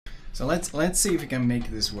So let's see if we can make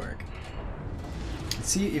this work. Let's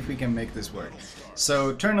see if we can make this work.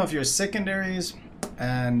 So turn off your secondaries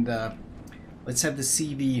and let's have the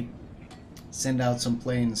CV send out some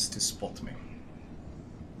planes to spot me.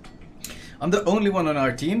 I'm the only one on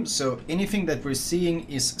our team, so anything that we're seeing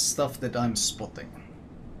is stuff that I'm spotting.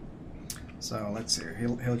 So let's see,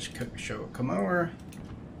 he'll show come over.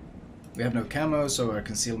 We have no camo, so our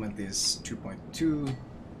concealment is 2.2.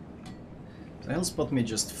 So he'll spot me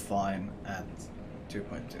just fine at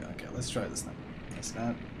 2.2. Okay, let's try this now. That's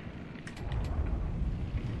that.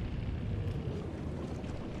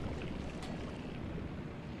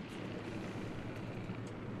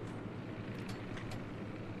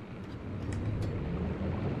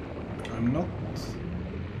 I'm not.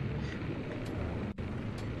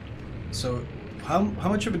 So how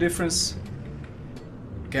much of a difference?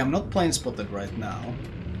 Okay, I'm not plane spotted right now,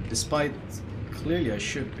 despite clearly I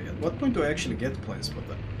should be. At what point do I actually get plane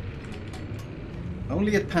spotted?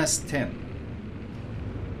 Only at past 10.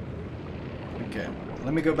 Okay,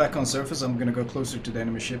 let me go back on surface. I'm gonna go closer to the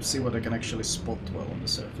enemy ship, see what I can actually spot well on the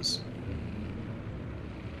surface.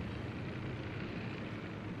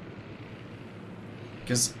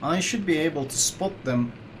 Because I should be able to spot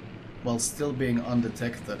them while still being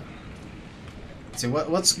undetected. See,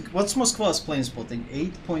 what's Moskva's plane spotting?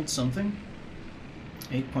 8 point something?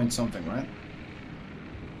 8 point something, right?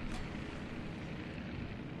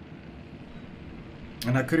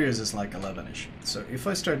 And Hakuri's is like 11-ish. So if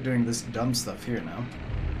I start doing this dumb stuff here now.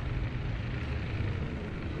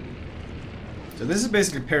 So this is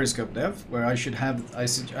basically periscope depth, where I should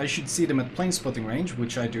see them at plane spotting range,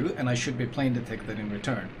 which I do, and I should be plane detected in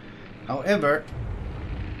return. However,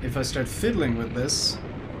 if I start fiddling with this,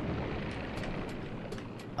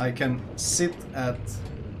 I can sit at...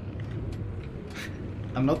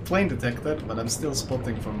 I'm not plane detected, but I'm still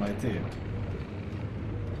spotting for my team.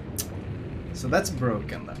 So that's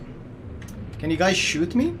broken then. Can you guys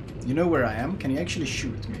shoot me? You know where I am? Can you actually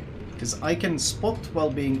shoot me? Because I can spot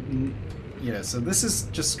while being... Yeah, so this is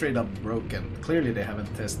just straight up broken. Clearly they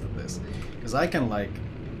haven't tested this. Because I can like...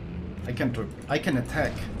 I can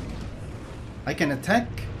attack. I can attack,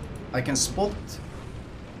 I can spot,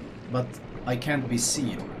 but I can't be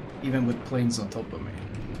seen, even with planes on top of me.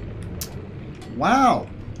 Wow!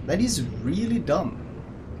 That is really dumb.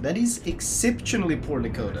 That is exceptionally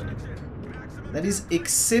poorly coded. That is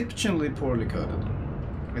exceptionally poorly coded.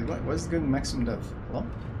 Wait, why is it going maximum depth? Hello?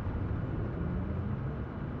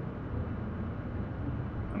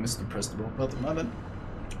 I missed the press the wrong button, my bad.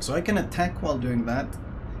 So I can attack while doing that,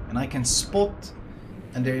 and I can spot,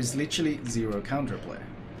 and there is literally zero counterplay.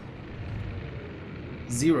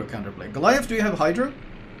 Zero counterplay. Goliath, do you have Hydra?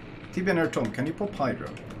 TBNR Tom, can you pop Hydra?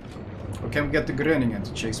 Or can we get the Gröningen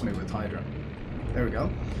to chase me with Hydra? There we go.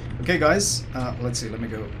 Okay guys, let's see, let me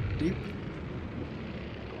go deep.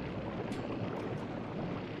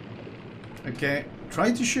 Okay,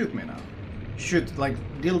 try to shoot me now. Shoot, like,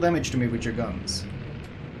 deal damage to me with your guns.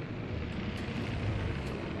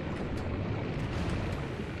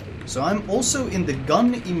 So I'm also in the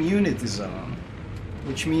gun immunity zone,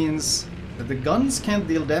 which means that the guns can't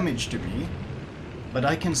deal damage to me, but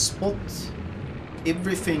I can spot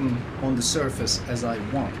everything on the surface as I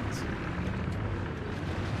want.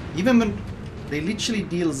 Even when they literally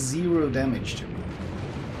deal zero damage to me.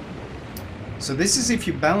 So this is if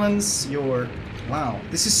you balance your... Wow,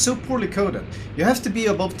 this is so poorly coded. You have to be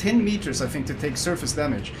above 10 meters, I think, to take surface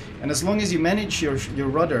damage. And as long as you manage your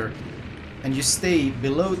rudder and you stay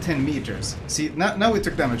below 10 meters... See, now we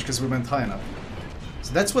took damage because we went high enough.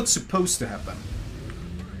 So that's what's supposed to happen.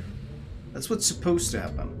 That's what's supposed to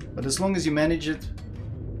happen. But as long as you manage it...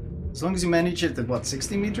 As long as you manage it at what,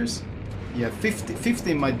 60 meters? Yeah,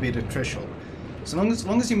 50 might be the threshold. So long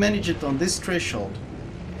as you manage it on this threshold,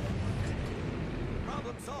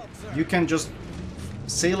 you can just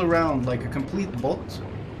sail around like a complete bot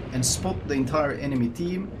and spot the entire enemy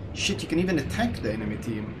team. Shit, you can even attack the enemy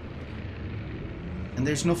team. And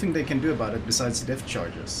there's nothing they can do about it besides depth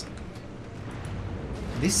charges.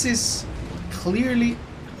 This is clearly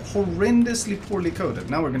horrendously poorly coded.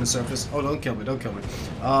 Now we're gonna surface. Oh, don't kill me, don't kill me.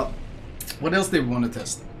 What else do we want to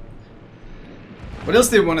test? What else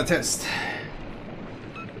do we want to test?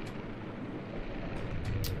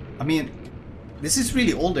 I mean, this is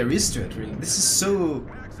really all there is to it, really. This is so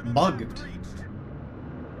bugged.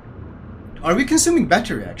 Are we consuming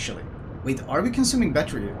battery, actually? Wait, are we consuming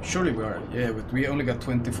battery? Surely we are. Yeah, but we only got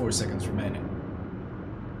 24 seconds remaining.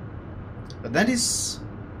 But that is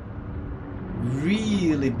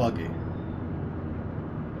really buggy.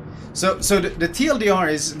 So the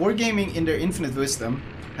TLDR is Wargaming in their infinite wisdom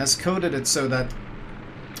has coded it so that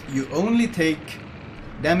you only take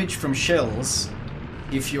damage from shells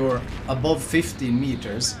if you're above 15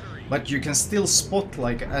 meters, but you can still spot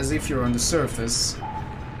like as if you're on the surface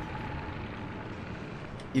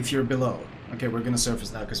if you're below. Okay, we're gonna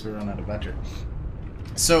surface now because we run out of battery.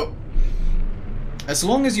 So as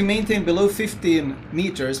long as you maintain below 15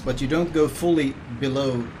 meters, but you don't go fully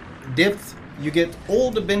below depth, you get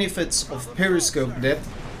all the benefits of periscope depth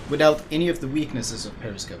without any of the weaknesses of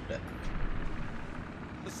periscope depth.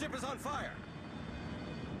 The ship is on fire.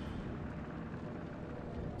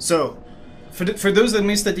 So, for those that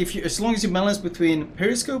missed that, as long as you balance between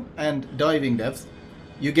periscope and diving depth,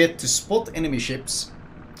 you get to spot enemy ships,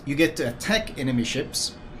 you get to attack enemy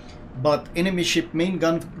ships, but enemy ship main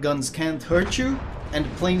guns can't hurt you, and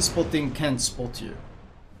plane spotting can't spot you.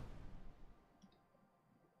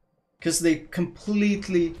 Because they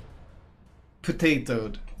completely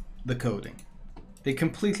potatoed the coding. They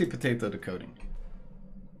completely potatoed the coding.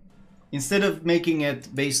 Instead of making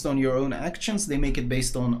it based on your own actions, they make it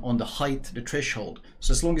based on the height, the threshold.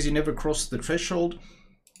 So as long as you never cross the threshold,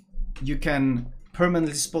 you can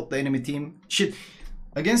permanently spot the enemy team. Shit,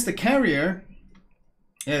 against the carrier,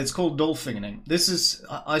 yeah, it's called Dolphining. This is,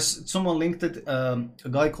 someone linked it, a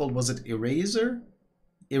guy called, was it Eraser?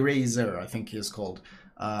 Eraser, I think he is called.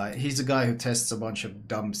 He's a guy who tests a bunch of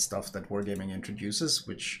dumb stuff that Wargaming introduces,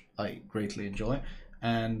 which I greatly enjoy.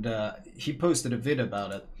 And he posted a vid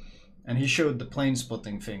about it. And he showed the plane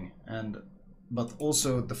spotting thing. But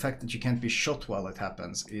also the fact that you can't be shot while it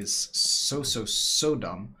happens is so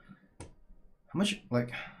dumb. How much,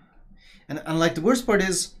 like... And like the worst part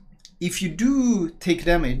is, if you do take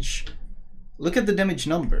damage, look at the damage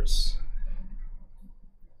numbers.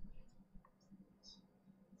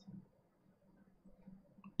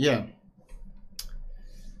 Yeah.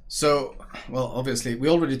 So, well, obviously, we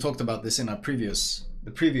already talked about this in our previous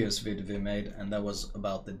video we made, and that was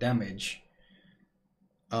about the damage.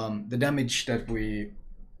 The damage that we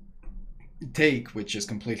take, which is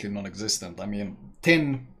completely non-existent. I mean,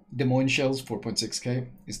 10 Des Moines shells, 4.6k.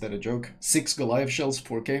 Is that a joke? 6 Goliath shells,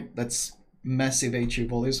 4k. That's massive HE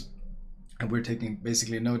volleys, and we're taking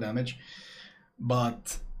basically no damage.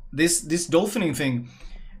 But this Dolphining thing,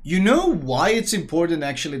 you know why it's important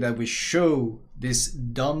actually that we show this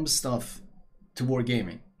dumb stuff to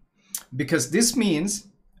Wargaming? Because this means,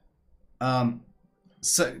 because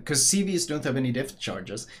CVs don't have any depth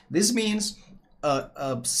charges, this means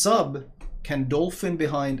a sub can dolphin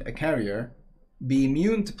behind a carrier, be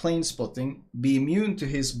immune to plane spotting, be immune to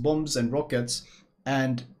his bombs and rockets,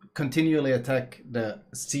 and continually attack the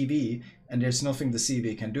CV, and there's nothing the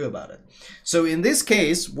CV can do about it. So in this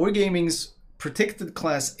case, Wargaming's protected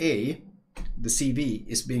class A, the CV,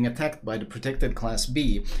 is being attacked by the protected class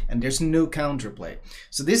B, and there's no counterplay.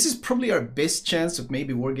 So this is probably our best chance of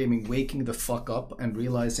maybe Wargaming waking the fuck up and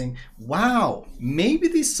realizing, wow, maybe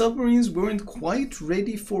these submarines weren't quite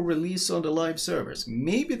ready for release on the live servers.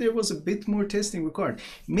 Maybe there was a bit more testing required.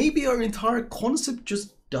 Maybe our entire concept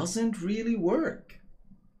just doesn't really work.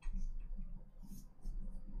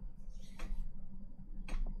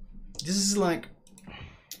 This is like...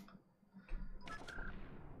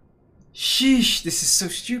 Sheesh, this is so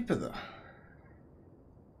stupid though.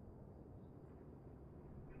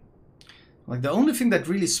 Like the only thing that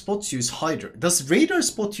really spots you is Hydra. Does radar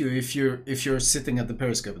spot you if you're sitting at the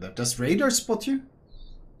periscope there? Does radar spot you?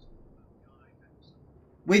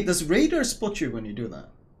 Wait, does radar spot you when you do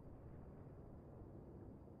that?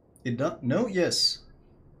 It does? No? Yes.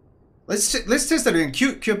 Let's test that again.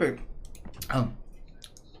 Cupid.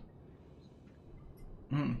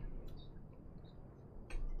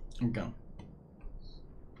 Okay.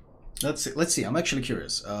 Let's see. I'm actually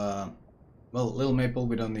curious. Well, Little Maple,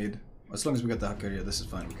 we don't need. As long as we got the Hakuria, this is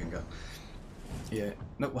fine. We can go. Yeah.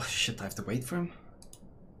 No. Oh, shit. I have to wait for him.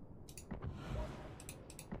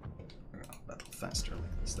 Battle faster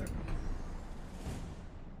like this there.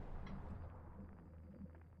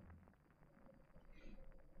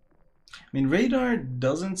 I mean, radar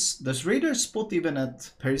doesn't. Does radar spot even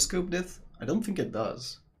at periscope depth? I don't think it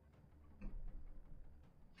does.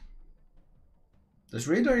 Does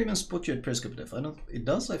radar even spot you at periscope depth? It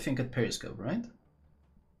does, I think, at periscope, right?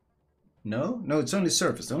 No? No, it's only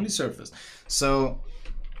surface, So,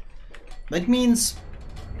 that means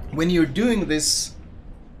when you're doing this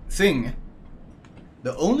thing,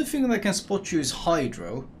 the only thing that can spot you is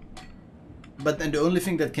hydro, but then the only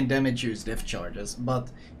thing that can damage you is depth charges, but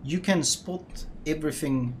you can spot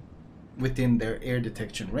everything within their air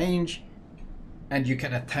detection range, and you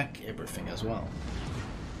can attack everything as well.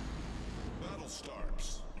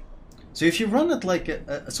 So if you run it like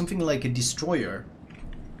something like a destroyer,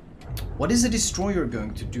 what is a destroyer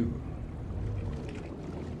going to do?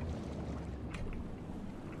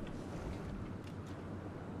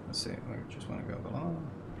 Let's see, I just want to go below.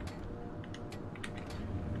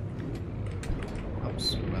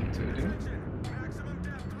 Oops, we went too deep.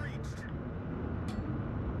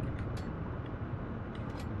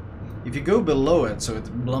 If you go below it, so it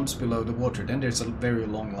blumps below the water, then there's a very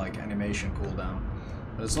long like animation cooldown.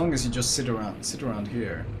 But as long as you just sit around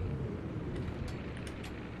here.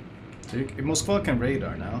 So you Moskva can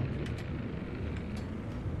radar now.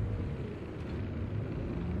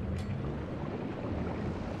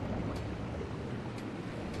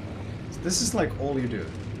 So this is like all you do. You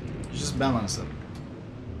just balance them.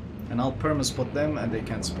 And I'll perma spot them and they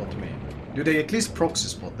can't spot me. Do they at least proxy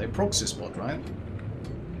spot? They proxy spot, right?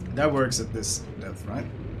 That works at this depth, right?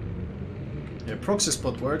 Yeah, proxy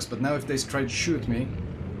spot works, but now if they try to shoot me,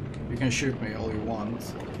 you can shoot me all you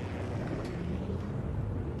want.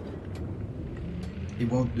 It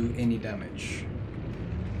won't do any damage.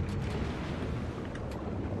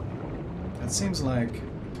 That seems like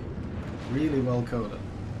really well coded.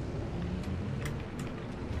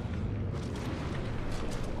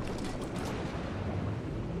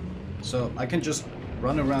 So I can just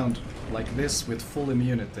run around like this with full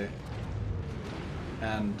immunity,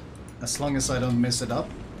 and as long as I don't mess it up,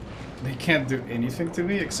 they can't do anything to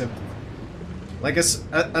me except like as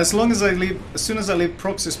long as I leave, as soon as I leave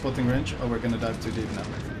proxy spotting range. Oh, we're gonna dive too deep now.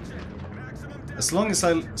 As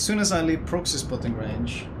soon as I leave proxy spotting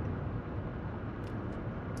range.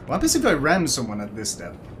 What happens if I ram someone at this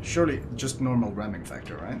depth? Surely just normal ramming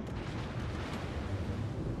factor, right?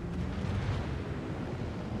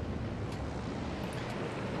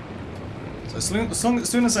 So as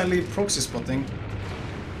soon as I leave proxy spotting,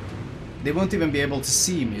 they won't even be able to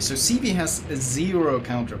see me. So CV has a 0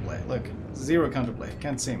 counterplay. Look, 0 counterplay.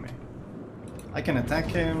 Can't see me. I can attack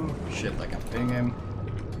him. Shit, I can ping him.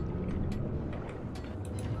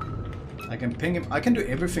 I can ping him. I can do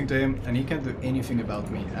everything to him, and he can't do anything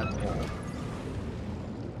about me at all.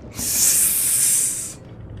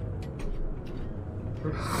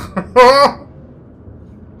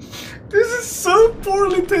 This is so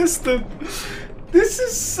poorly tested. This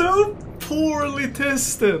is so poorly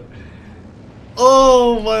tested.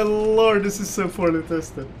 Oh my lord, this is so poorly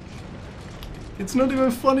tested. It's not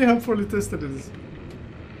even funny how poorly tested it is.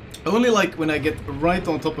 Only like when I get right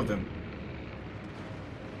on top of him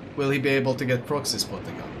will he be able to get proxy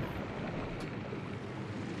spotting on me.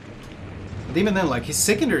 But even then, like, his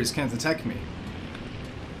secondaries can't attack me.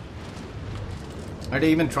 Are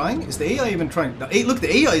they even trying? Is the AI even trying? Look,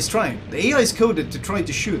 the AI is trying. The AI is coded to try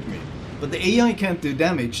to shoot me. But the AI can't do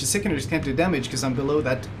damage. The secondaries can't do damage because I'm below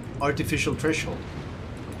that artificial threshold.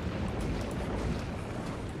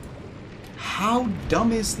 How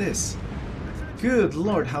dumb is this? Good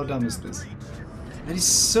lord, how dumb is this? That is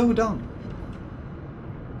so dumb.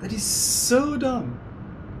 That is so dumb.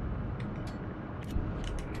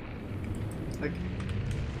 Like,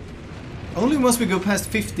 only once we go past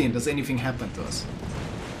 15 does anything happen to us.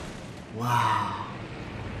 Wow.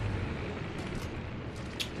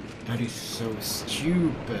 That is so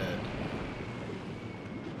stupid.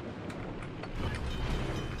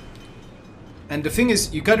 And the thing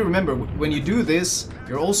is, you gotta remember, when you do this,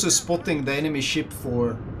 you're also spotting the enemy ship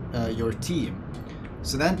for your team.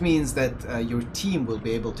 So that means that your team will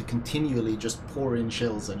be able to continually just pour in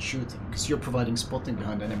shells and shooting, because you're providing spotting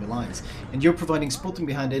behind enemy lines. And you're providing spotting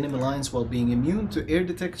behind enemy lines while being immune to air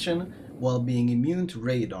detection, while being immune to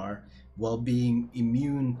radar, while being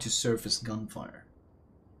immune to surface gunfire.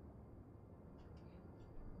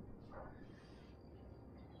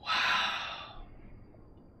 Wow.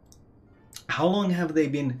 How long have they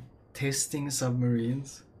been testing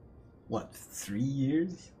submarines? What, 3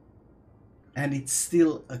 years? And it's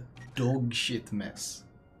still a dog shit mess.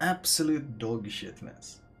 Absolute dog shit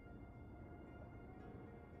mess.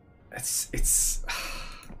 It's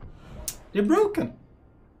they're broken.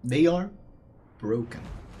 They are broken.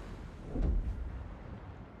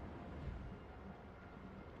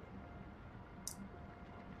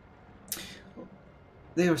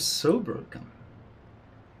 They are so broken.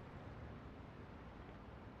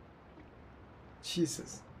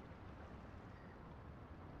 Jesus.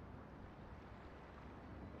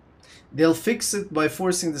 They'll fix it by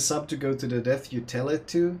forcing the sub to go to the depth you tell it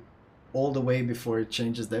to, all the way before it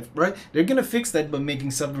changes depth, right? They're gonna fix that by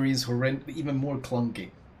making submarines even more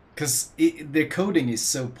clunky. Because their coding is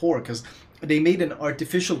so poor, because they made an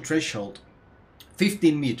artificial threshold,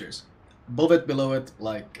 15 meters. Above it, below it,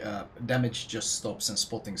 like, damage just stops and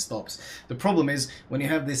spotting stops. The problem is, when you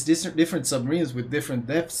have these different submarines with different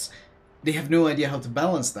depths, they have no idea how to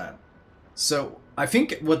balance that. So, I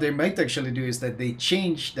think what they might actually do is that they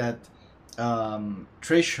change that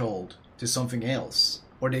threshold to something else.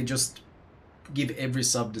 Or they just give every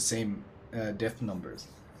sub the same death numbers.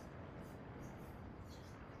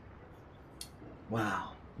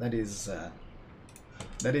 Wow, that is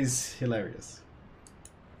hilarious.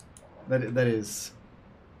 That is.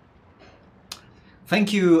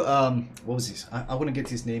 Thank you. What was this? I want to get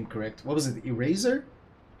his name correct. What was it? Eraser,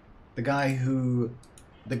 the guy who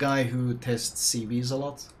tests CVs a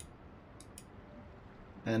lot.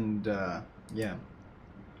 And yeah,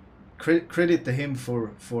 credit to him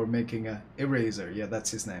for making a Eraser. Yeah,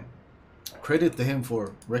 that's his name. Credit to him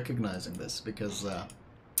for recognizing this, because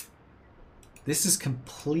this is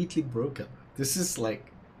completely broken. This is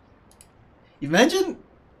like, imagine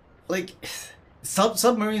like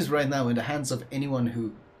submarines right now in the hands of anyone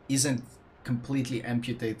who isn't completely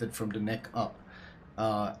amputated from the neck up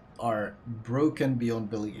are broken beyond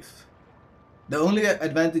belief. The only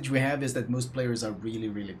advantage we have is that most players are really,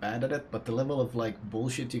 really bad at it, but the level of like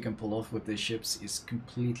bullshit you can pull off with these ships is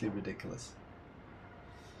completely ridiculous.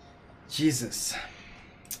 Jesus.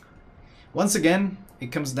 Once again,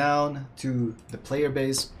 it comes down to the player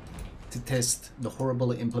base to test the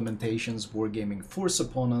horrible implementations wargaming force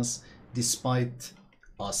upon us, despite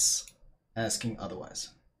us asking otherwise.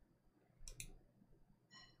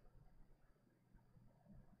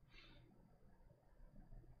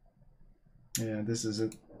 Yeah, this is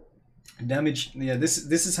it. Damage. Yeah, this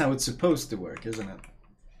is how it's supposed to work, isn't it?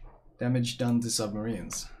 Damage done to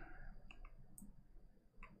submarines.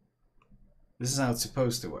 This is how it's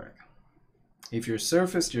supposed to work. If you're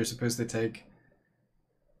surfaced, you're supposed to take,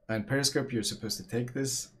 and periscope, you're supposed to take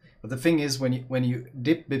this. But the thing is, when you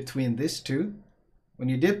dip between these two,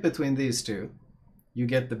 you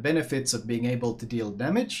get the benefits of being able to deal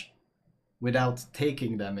damage without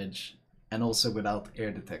taking damage, and also without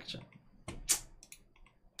air detection.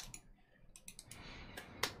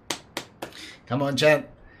 Come on, chat.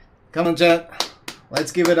 Come on, chat.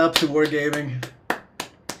 Let's give it up to wargaming.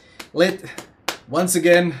 Once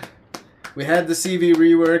again, we had the CV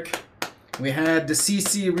rework, we had the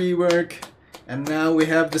CC rework, and now we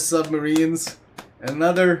have the submarines.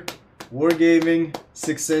 Another wargaming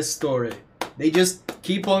success story. They just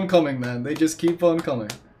keep on coming, man. They just keep on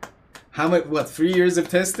coming. How much? What? 3 years of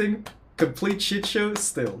testing? Complete shit show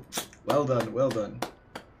still. Well done. Well done.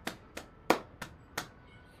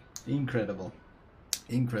 Incredible.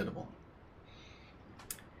 Incredible.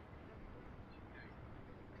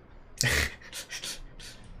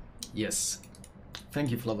 Yes.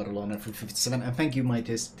 Thank you, Flavarolona, for 57, and thank you, my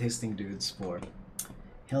testing dudes, for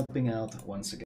helping out once again.